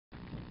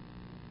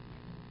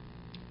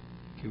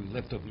Okay, we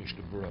left off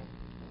Mishna Berura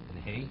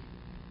in Hay,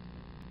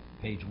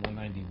 page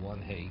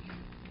 191, Hay.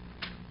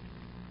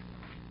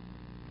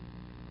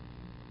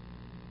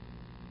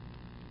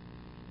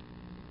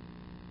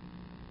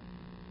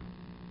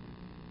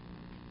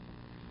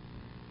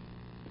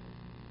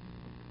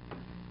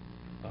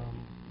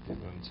 Hold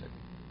on a second.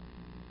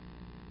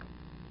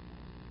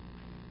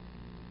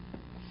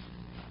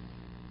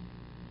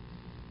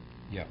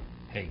 Yeah,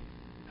 Hay.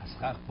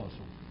 Haschach Posel.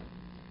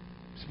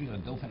 Speaking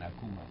of Dofen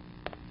Akuma,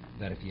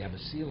 that if you have a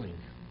ceiling,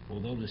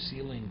 although the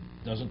ceiling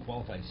doesn't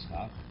qualify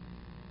schach,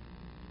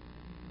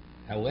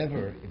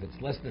 however, if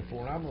it's less than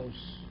 4 amos,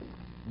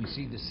 we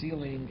see the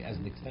ceiling as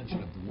an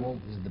extension of the wall.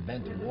 This is the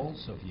bent wall,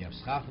 so if you have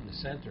schach in the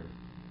center,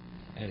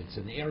 and it's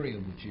an area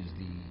which is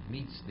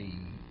meets the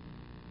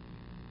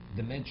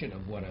dimension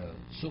of what a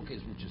sukkah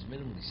is, which is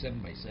minimally 7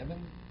 by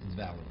 7, it's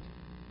valid.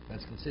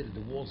 That's considered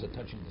the walls are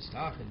touching the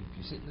schach, and if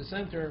you sit in the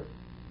center,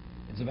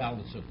 it's a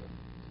valid sukkah.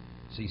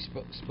 So he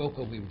spoke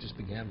of, we just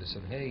began this,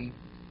 and hey,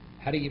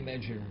 how do you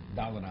measure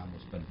dalet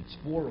amos? But if it's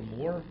 4 or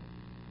more,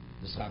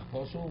 the schach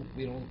posel,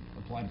 we don't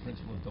apply the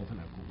principle of dofen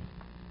akuma.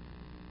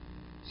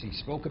 So he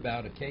spoke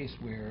about a case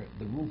where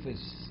the roof is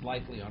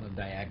slightly on a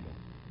diagonal.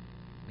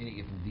 Meaning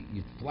if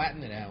you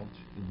flatten it out,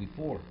 it would be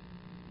 4.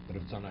 But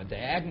if it's on a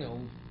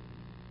diagonal,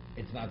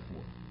 it's not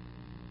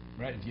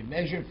 4. Right? If you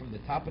measure from the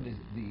top of the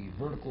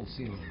vertical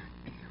ceiling,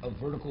 a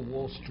vertical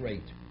wall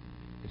straight,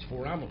 it's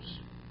 4 amos.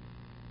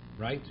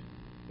 Right?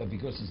 But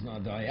because it's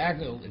not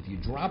diagonal, if you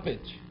drop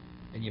it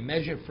and you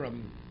measure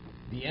from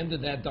the end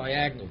of that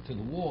diagonal to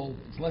the wall,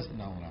 it's less than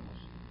dalet amos.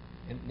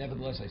 And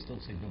nevertheless, I still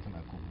say dofen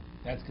akuma.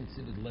 That's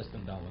considered less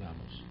than dalet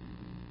amos.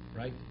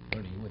 Right?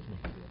 Ernie, you with me?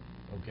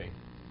 Okay.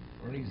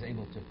 Ernie's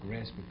able to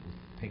grasp it with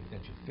paying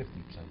attention 50%.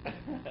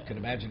 You can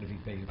imagine if he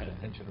paid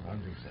attention of 100%.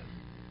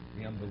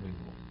 The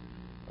unbelievable.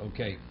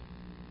 Okay.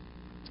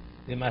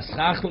 If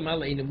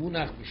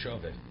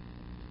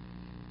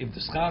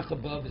the schach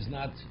above is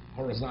not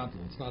horizontal,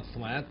 it's not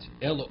flat,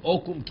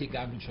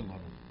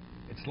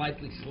 it's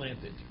slightly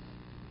slanted.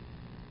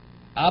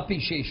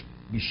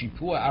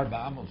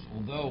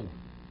 Although,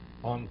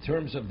 on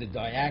terms of the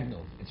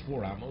diagonal, it's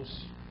 4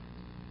 amos.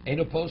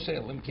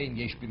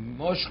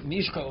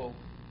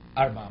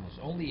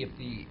 Only if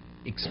the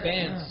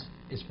expanse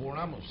is 4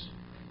 amos.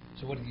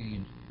 So what do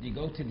you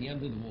go to the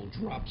end of the wall,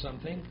 drop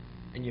something,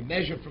 and you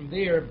measure from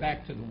there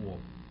back to the wall,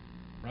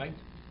 right?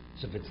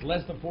 So if it's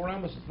less than 4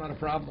 amos, it's not a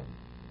problem.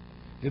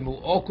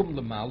 V'mu'okum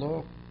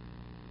l'malo,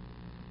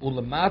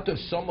 u'lamato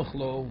somach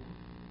lo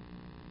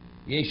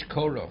yesh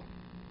koro,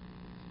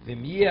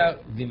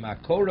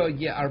 v'makoro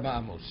ye 4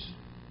 amos.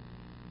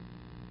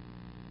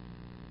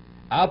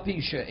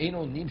 Alpi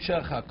she'eno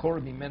nimshach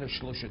hakor mimenu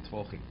 3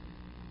 tvochim.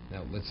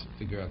 Now let's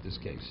figure out this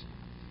case.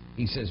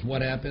 He says,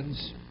 what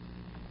happens?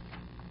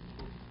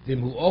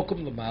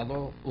 V'mu'okum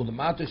l'malo,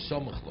 u'lamato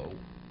somach lo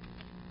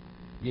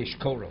yesh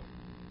koro.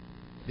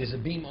 There's a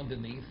beam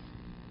underneath,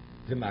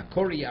 the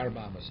makori 4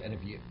 amos, and if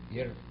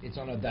it's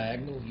on a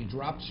diagonal, you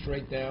drop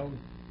straight down,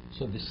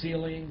 so the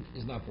ceiling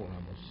is not 4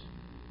 amos.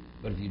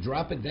 But if you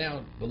drop it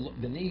down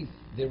beneath,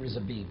 there is a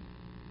beam.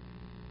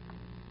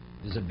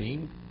 There's a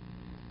beam.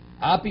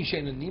 Api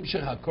she'enu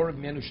nimshach hakor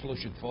mimenu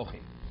 3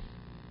 tvochim.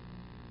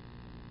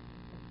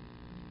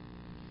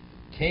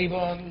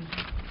 Kevon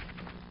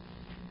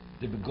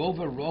the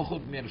begova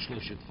rochot mimenu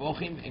 3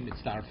 tvochim and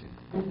mitzdarfim.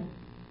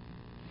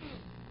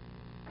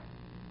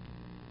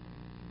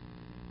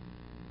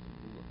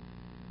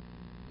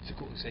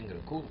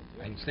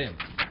 I understand.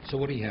 So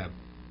what do you have?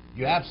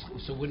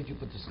 So where did you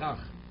put the schach?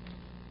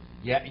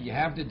 Yeah, you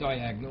have the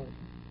diagonal.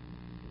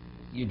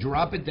 You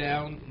drop it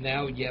down.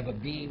 Now you have a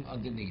beam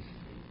underneath.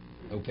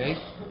 Okay.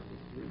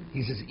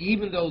 He says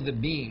even though the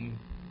beam,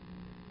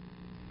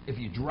 if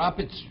you drop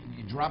it,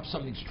 you drop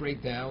something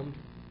straight down.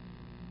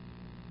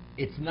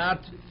 It's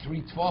not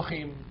 3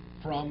 tvochim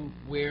from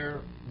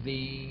where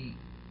the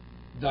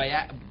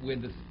diagonal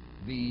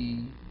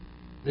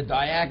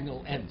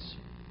ends.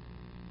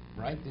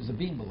 Right? There's a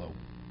beam below.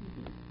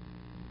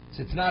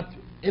 So it's not,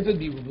 if it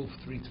be removed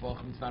 3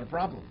 tvochim, it's not a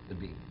problem, the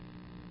beam.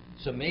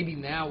 So maybe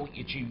now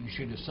you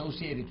should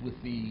associate it with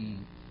the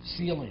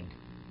ceiling,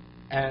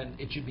 and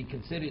it should be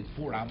considered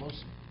 4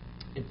 amos.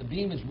 If the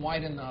beam is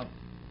wide enough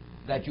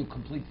that you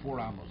complete 4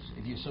 amos,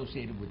 if you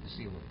associate it with the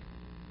ceiling.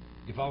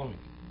 You follow me?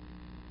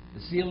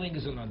 The ceiling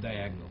is on a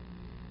diagonal.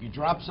 You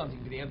drop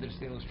something to the end of the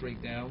ceiling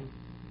straight down,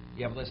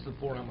 you have less than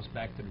 4 amos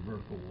back to the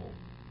vertical wall.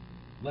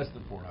 Less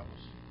than 4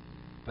 amos.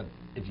 But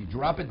if you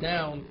drop it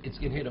down, it's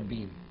going to hit a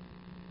beam.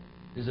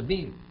 There's a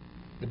beam.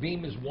 The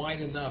beam is wide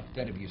enough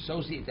that if you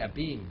associate that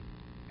beam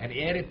and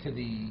add it to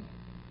the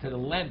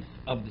length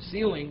of the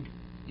ceiling,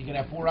 you can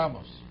have 4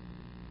 amos.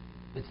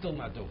 It's still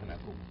not dofen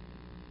akuma.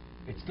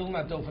 It's still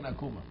not dofen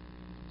akuma.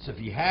 So if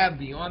you have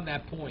beyond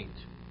that point,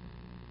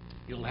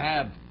 you'll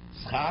have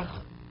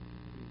schach,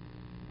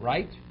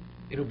 right?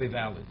 It'll be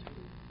valid.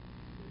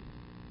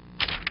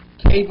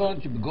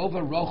 Kevon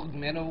begova rochot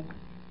mimenu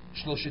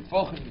 3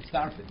 tvochim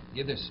mitzdarfim.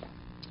 Yiddish.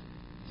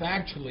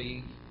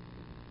 Factually,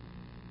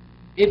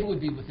 if it would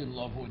be within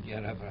love, would you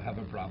have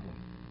a problem?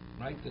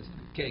 right? That's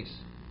the case.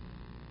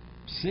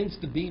 Since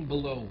the beam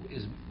below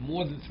is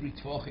more than 3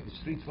 tvachim, it's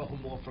 3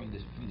 tvachim more from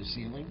the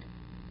ceiling,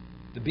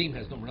 the beam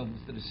has no relevance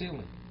to the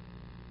ceiling.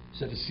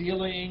 So the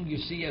ceiling you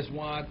see as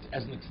what?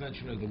 As an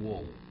extension of the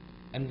wall.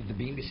 And the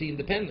beam you see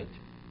independent.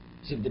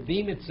 So the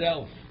beam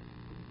itself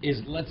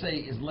is, let's say,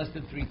 is less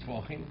than 3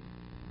 tvachim,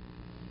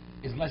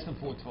 is less than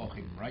 4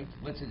 tvachim, right?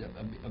 Let's say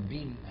a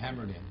beam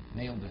hammered in,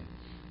 nailed in.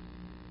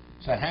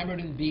 So a hammered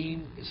in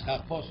beam is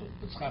schach posel.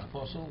 But schach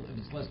posel, if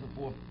it's less than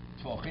 4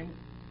 tvachim,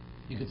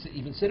 you could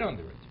even sit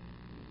under it,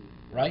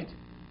 right?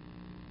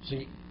 So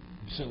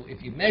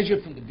if you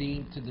measure from the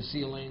beam to the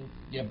ceiling,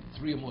 you have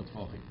 3 or more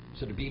tvachim.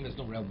 So the beam has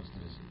no relevance to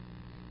this.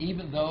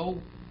 Even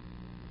though,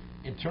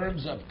 in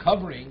terms of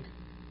covering,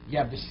 you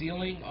have the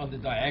ceiling on the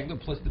diagonal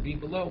plus the beam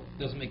below,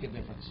 doesn't make a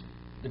difference.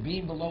 The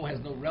beam below has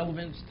no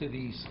relevance to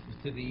the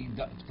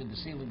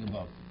ceiling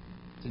above.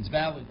 So it's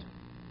valid.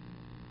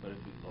 But if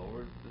you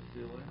lowered the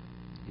ceiling,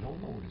 you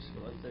don't lower the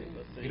ceiling.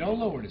 Let's say you don't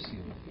lower the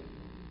ceiling.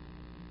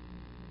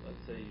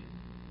 Let's say if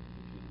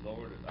you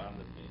lowered it on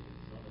the beam,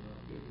 it's not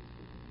enough.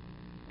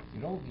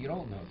 You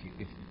don't know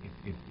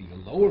if you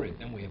lower it,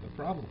 then we have a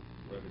problem.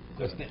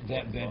 Because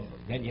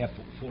then you have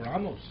 4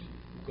 amos.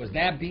 Because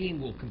that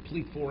beam will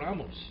complete 4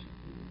 amos.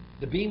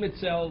 The beam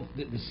itself,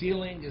 the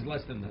ceiling is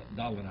less than the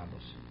daled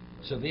amos.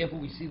 So therefore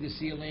we see the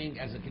ceiling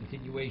as a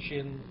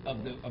continuation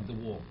of the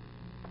wall.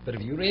 But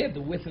if you add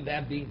the width of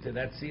that beam to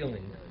that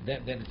ceiling,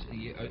 then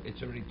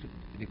it's already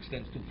it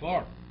extends too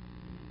far.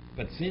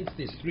 But since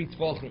there's 3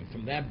 tvachim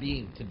from that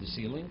beam to the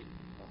ceiling,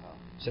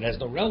 so it has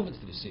no relevance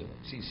to the ceiling.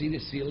 So you see the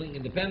ceiling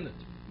independent.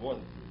 More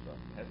than 3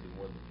 tvachim. It has to be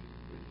more than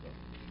 3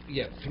 tvachim.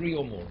 Yeah, 3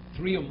 or more.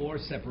 3 or more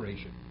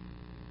separation.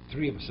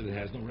 3 of them, so it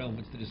has no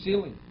relevance to the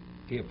ceiling.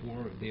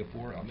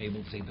 Therefore, I'm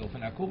able to say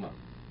dofen akuma.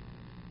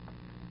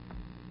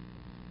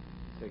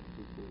 Take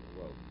 2 cool.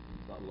 Well,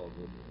 it's not low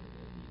good. You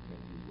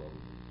can't use low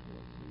good.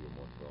 3 or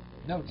more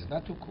tvachim. No, it's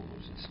not 2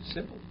 kulos. It's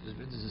simple. This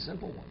is a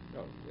simple one.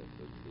 No, it's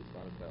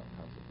not a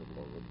concept of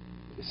low good.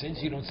 Since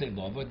you don't say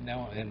lovud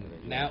now,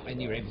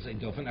 and you're able to say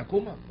dofen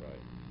akuma.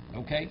 Right.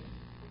 Okay.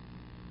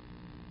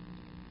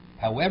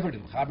 However, the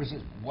Mechaber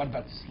says, what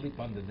about to sleep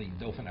under the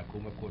dofen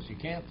akuma? Of course you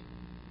can't.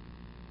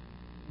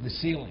 The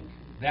ceiling,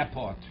 that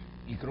part,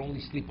 you can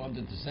only sleep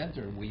under the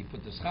center where you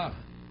put the schach.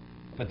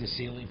 But the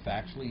ceiling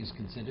factually is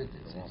considered,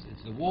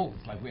 it's the wall.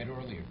 It's like we had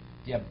earlier.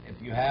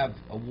 If you have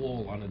a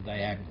wall on a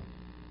diagonal,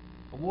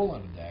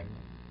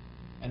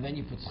 and then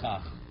you put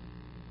schach,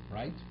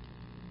 right?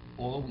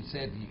 Although we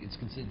said it's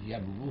considered you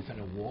have a roof and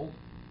a wall.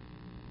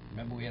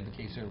 Remember we had the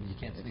case earlier, you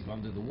can't sleep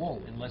under the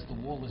wall unless the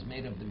wall is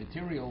made of the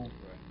material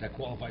that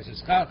qualifies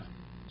as schach.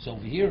 So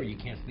over here you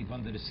can't sleep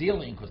under the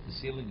ceiling because the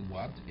ceiling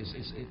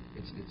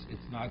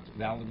it's not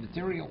valid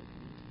material.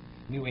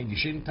 Anyway,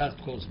 Yishin Tacht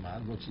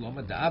Kozman,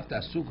 Rotzloma, Da'avta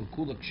Asuka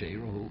Kula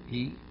Ksheiro,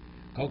 he,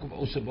 Kokum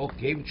Osabok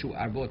gave to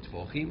Arbot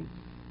Tvochim,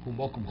 who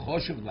Mokum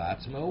Choshev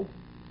La'atzmo,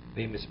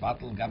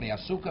 Ve'mispatel Gabe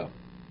Asuka.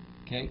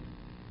 Okay?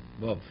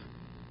 Bob.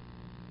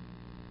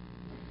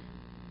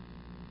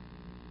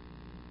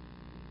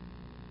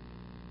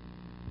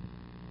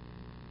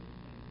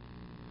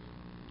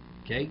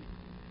 Okay?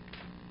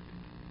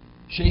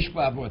 שש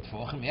בעבור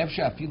טפוחים,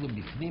 אפשר אפילו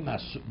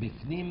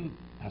בפנים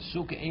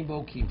הסוכה אין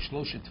בו כי עם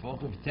 3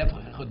 טפוחים וטפח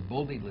אחד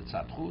בודי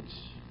לצד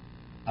חוץ,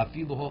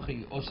 אפילו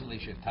הוכי עושה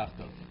לשת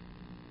תחתו.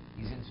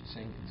 He's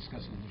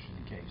discussing an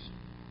interesting case.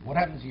 What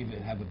happens if you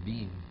have a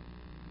beam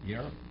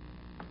here?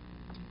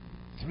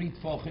 3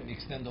 tefachim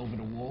extend over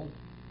the wall.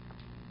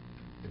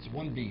 It's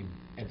one beam,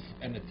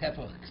 and the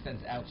tefach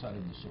extends outside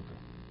of the sukkah.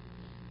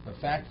 But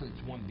factually,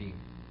 it's one beam.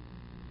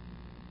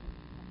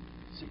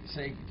 So you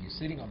say if you're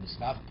sitting on the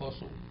schach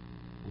posel,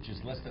 which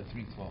is less than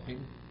 3 tefachim,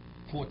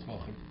 4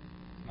 tefachim,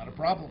 it's not a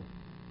problem.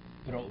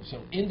 But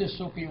so in the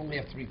sukkah, you only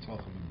have 3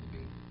 tefachim in the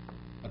beam.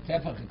 A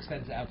tefach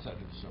extends outside of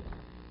the sukkah.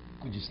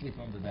 Could you sleep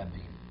under that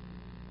beam?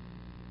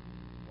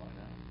 Why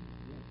not?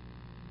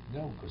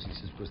 No, because he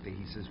says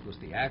because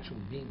the actual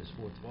beam is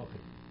 4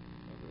 tefachim.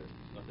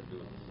 Nothing to do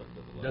with the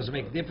sukkah. It doesn't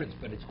make a difference,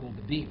 but it's called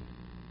the beam,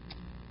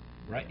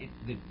 right?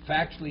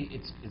 Factually,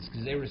 it's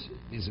gezeres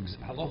is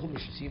halacha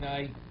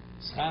mishasinai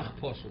schach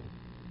posel.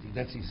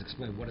 That's he's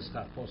explained. What does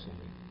schach posel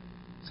mean?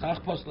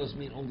 Schach posel doesn't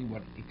mean only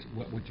what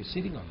you're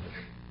sitting on.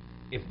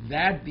 If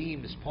that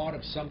beam is part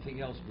of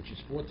something else, which is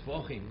 4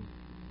 tefachim,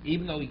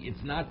 even though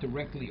it's not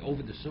directly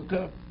over the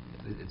sukkah,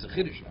 it's a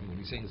chiddush. I mean, what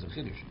he's saying is a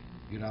chiddush.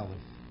 You know,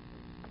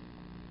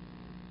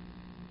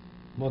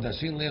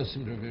 Modasin leo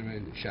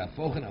simdre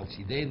shafochen al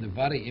sidei in the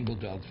vare imbol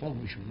to altfog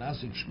mishum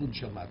nasik shkud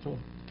shel matov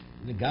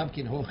the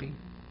gamkin hochi.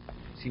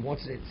 See,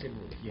 what's it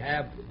similar?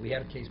 We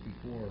had a case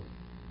before.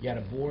 You had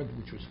a board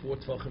which was 4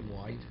 tefachim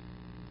wide,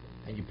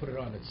 and you put it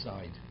on its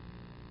side,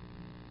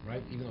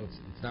 right? Even though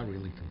it's not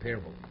really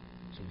comparable.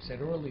 So we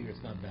said earlier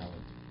it's not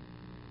valid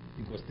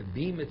because the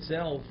beam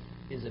itself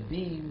is a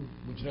beam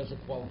which doesn't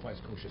qualify as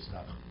kosher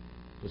schach.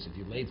 Because if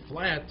you lay it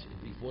flat,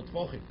 it'd be 4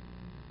 tefachim.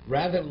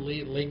 Rather than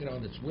laying it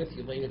on its width,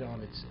 you lay it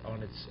on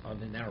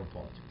the narrow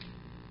part,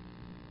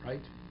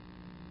 right?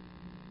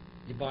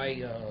 You buy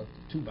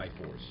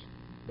 2x4s,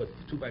 but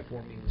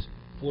 2x4 means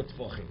 4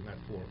 tefachim, not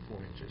 4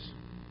 inches.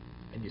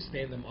 And you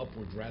stand them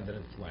upwards rather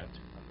than flat.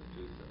 On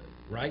the Jew side.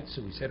 Right?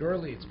 So we said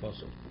earlier it's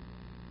possible.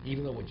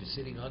 Even though what you're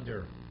sitting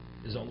under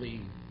is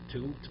only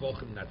 2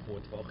 tefachim, not 4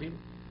 tefachim.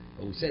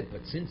 But we said,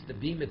 but since the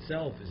beam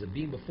itself is a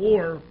beam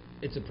before,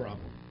 it's a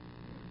problem.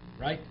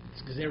 Right?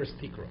 It's Gzeres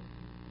Tikra.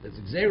 That's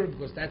Gzera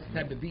because that's the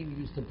type of beam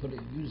used to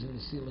use in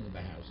the ceiling of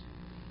a house.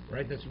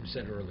 Right? That's what we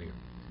said earlier.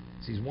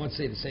 So he's want to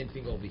say the same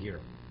thing over here.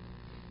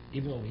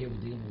 Even though here we're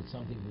dealing with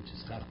something which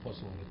is chach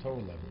posel on the Torah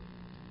level.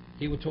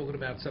 Here we're talking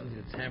about something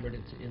that's hammered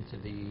into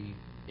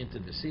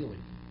the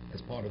ceiling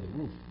as part of the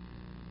roof.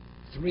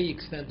 3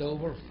 extend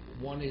over,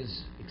 1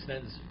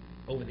 extends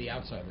over the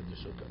outside of the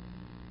sukkah.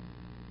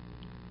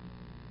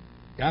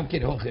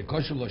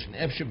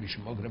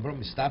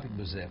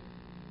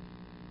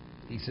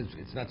 He says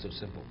it's not so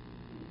simple.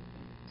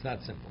 It's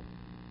not simple.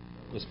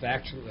 Because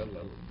factually,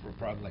 for a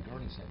problem like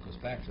Ernie said, because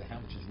factually, how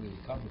much is really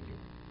covering you?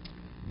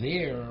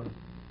 There,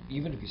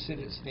 even if you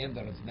stand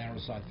on its narrow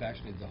side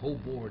factually, the whole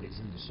board is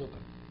in the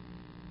sukkah.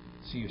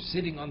 So you're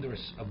sitting under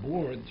a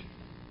board.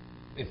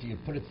 If you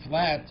put it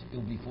flat,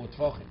 it'll be 4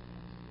 tefachim.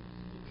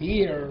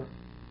 Here,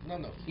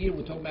 here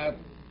we're talking about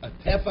a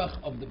tefach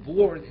of the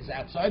board is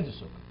outside the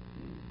sukkah.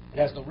 It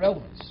has no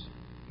relevance.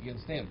 You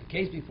understand? The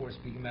case before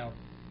speaking about,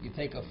 you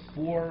take a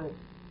 4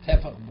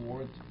 tefach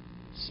board,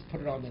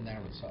 put it on the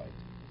narrow side.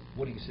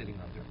 What are you sitting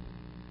under?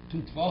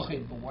 2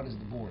 tefachim, but what is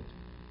the board?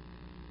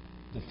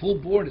 The full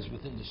board is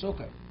within the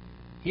sukkah.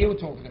 Here we're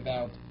talking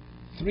about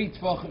 3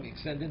 tefachim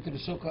extend into the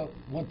sukkah,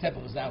 1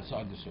 tefach is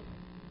outside the sukkah.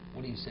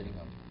 What are you sitting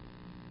under?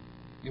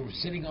 You're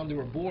sitting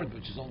under a board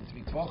which is only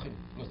 3 tefachim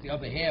because the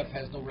other half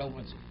has no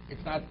relevance.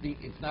 It's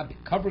not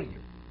covering you.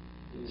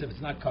 So if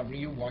it's not covering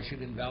you, why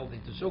should it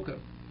invalidate the sukkah?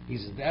 He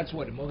says that's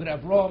what Moed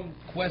Avram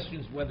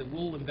questions whether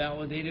we'll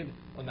invalidate it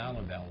or not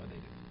invalidate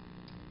it.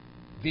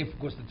 Therefore, of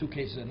course, the 2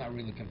 cases are not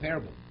really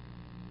comparable.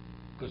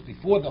 Because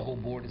before the whole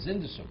board is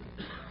in the sukkah.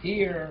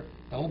 Here,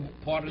 the whole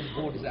part of the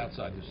board is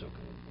outside the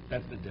sukkah.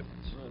 That's the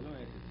difference. No,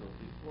 so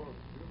before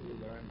we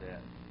learned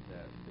that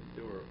if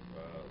there were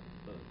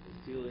the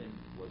ceiling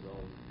was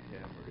all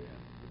hammered in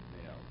with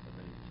nails, and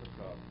then you took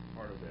out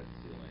part of that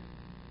ceiling,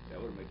 that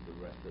would make the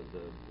rest of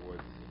the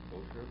boards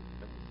kosher.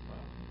 That's a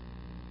spot.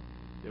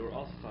 They were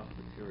all soft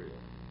material,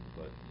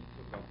 but you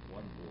took out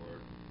one board,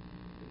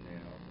 the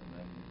nails, and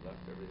then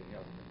left everything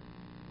else.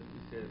 Did we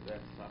say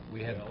that's soft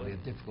material? We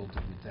had difficulty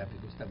with that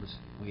because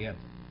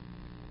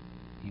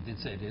he did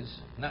say it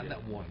is. Not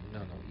one.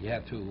 No. You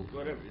had to...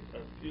 Whatever, a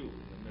few in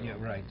the middle.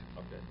 Yeah, right.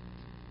 Okay.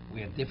 We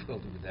had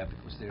difficulty with that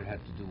because they had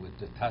to do with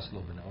the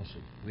Taslov and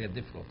Osud. We had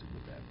difficulty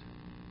with that.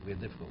 So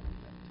then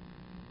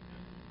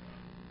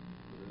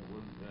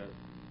wasn't that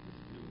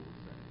just you were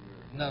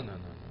saying? No.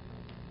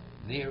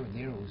 There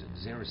was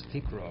a Xeris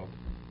Tikra.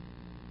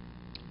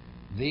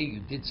 There you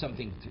did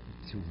something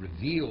to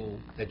reveal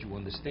that you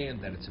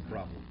understand that it's a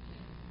problem.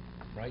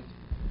 Right?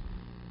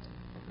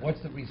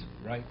 What's the reason,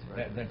 right?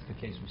 That's the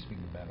case we're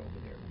speaking about over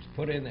there. It was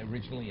put in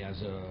originally as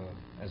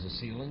a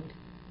ceiling,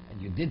 and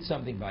you did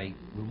something by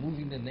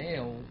removing the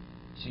nail,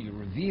 so you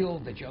reveal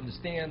that you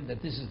understand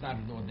that this is not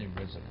an ordinary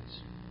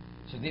residence.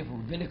 So therefore,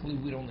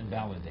 rabbinically, we don't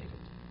invalidate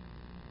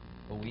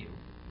it.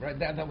 But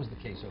that was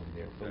the case over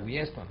there. But we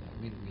asked on that.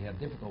 We had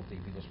difficulty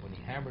because when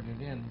he hammered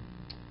it in,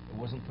 it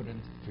wasn't put in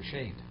for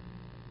shade.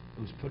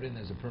 It was put in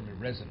as a permanent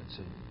residence.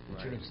 So it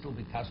should have still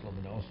been Taslov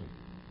and also.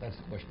 That's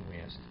the question we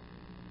asked.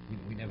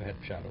 We never had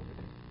pshat over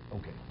there.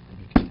 Okay, let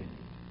me continue.